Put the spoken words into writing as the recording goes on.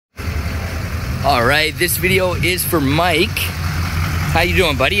All right, this video is for Mike. How you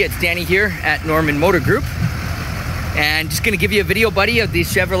doing, buddy? It's Danny here at Norman Motor Group. And just gonna give you a video, buddy, of the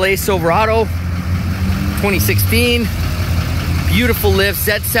Chevrolet Silverado 2016. Beautiful lift,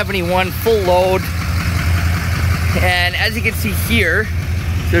 Z71, full load. And as you can see here,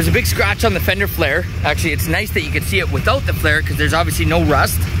 there's a big scratch on the fender flare. Actually, it's nice that you can see it without the flare because there's obviously no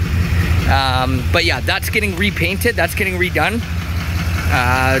rust. But yeah, that's getting repainted, that's getting redone.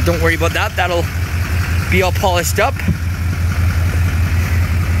 Don't worry about that, that'll be all polished up.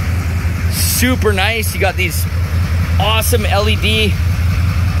 Super nice. You got these awesome LED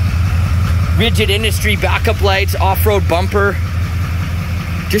rigid industry backup lights, off-road bumper.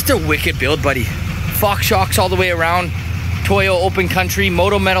 Just a wicked build, buddy. Fox shocks all the way around. Toyo open country,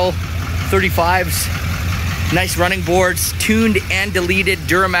 Moto Metal 35s. Nice running boards, tuned and deleted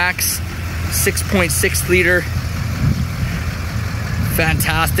Duramax 6.6 liter.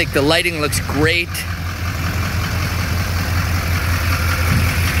 Fantastic. The lighting looks great.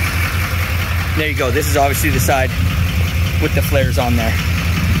 There you go. This is obviously the side with the flares on there.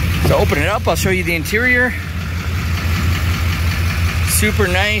 So open it up, I'll show you the interior. Super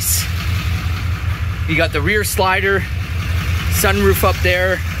nice. You got the rear slider, sunroof up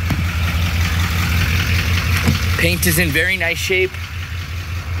there. Paint is in very nice shape.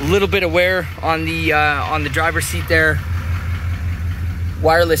 A little bit of wear on the driver's seat there.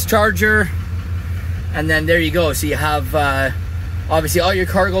 Wireless charger, and then there you go. So you have obviously all your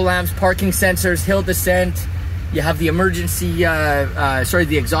cargo lamps, parking sensors, hill descent. You have the emergency,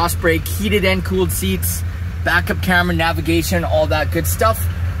 the exhaust brake, heated and cooled seats, backup camera, navigation, all that good stuff.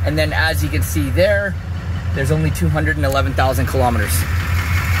 And then as you can see there, there's only 211,000 kilometers.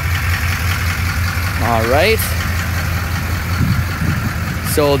 All right.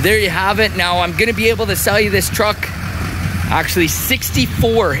 So there you have it. Now I'm gonna be able to sell you this truck. Actually,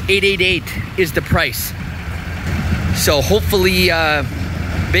 $64,888 is the price. So hopefully,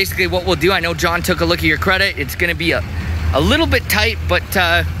 basically what we'll do, I know John took a look at your credit. It's gonna be a little bit tight, but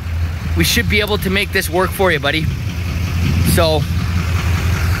we should be able to make this work for you, buddy. So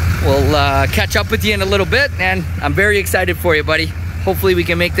we'll catch up with you in a little bit, and I'm very excited for you, buddy. Hopefully we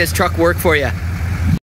can make this truck work for you.